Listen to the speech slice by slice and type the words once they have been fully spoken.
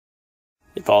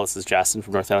Hey Paul, this is Justin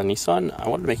from North Island Nissan. I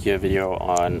wanted to make you a video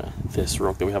on this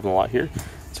Rogue that we have in the lot here.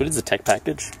 So it is a tech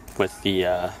package with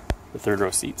the third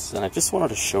row seats, and I just wanted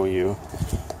to show you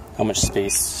how much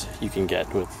space you can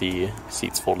get with the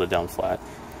seats folded down flat.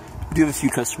 We do have a few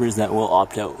customers that will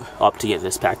opt to get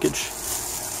this package.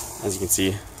 As you can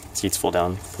see, seats fold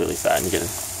down completely flat and you get a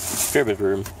fair bit of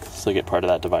room, so you get part of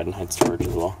that divide and height storage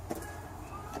as well.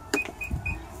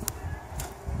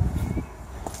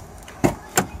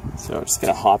 So I'm just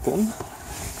gonna hop in.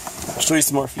 I'll show you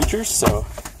some more features. So,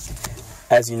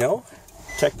 as you know,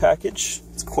 tech package,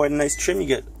 it's quite a nice trim. You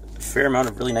get a fair amount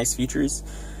of really nice features.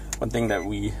 One thing that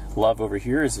we love over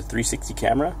here is a 360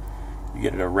 camera. You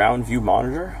get a round view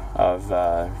monitor of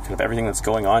kind of everything that's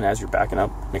going on as you're backing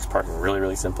up. Makes parking really,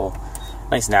 really simple.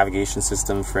 Nice navigation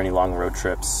system for any long road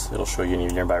trips. It'll show you any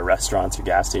nearby restaurants or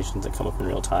gas stations that come up in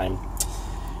real time.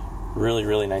 Really,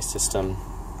 really nice system.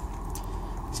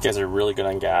 These guys are really good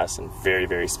on gas and very,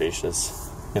 very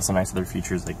spacious. You have some nice other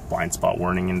features like blind spot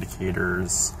warning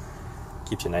indicators,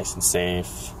 keeps you nice and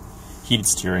safe, heated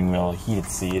steering wheel, heated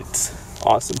seats,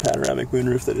 awesome panoramic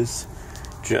moonroof that is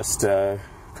just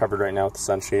covered right now with the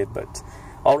sunshade, but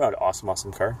all around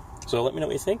awesome car. So let me know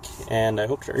what you think, and I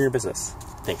hope to earn your business.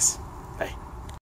 Thanks. Bye.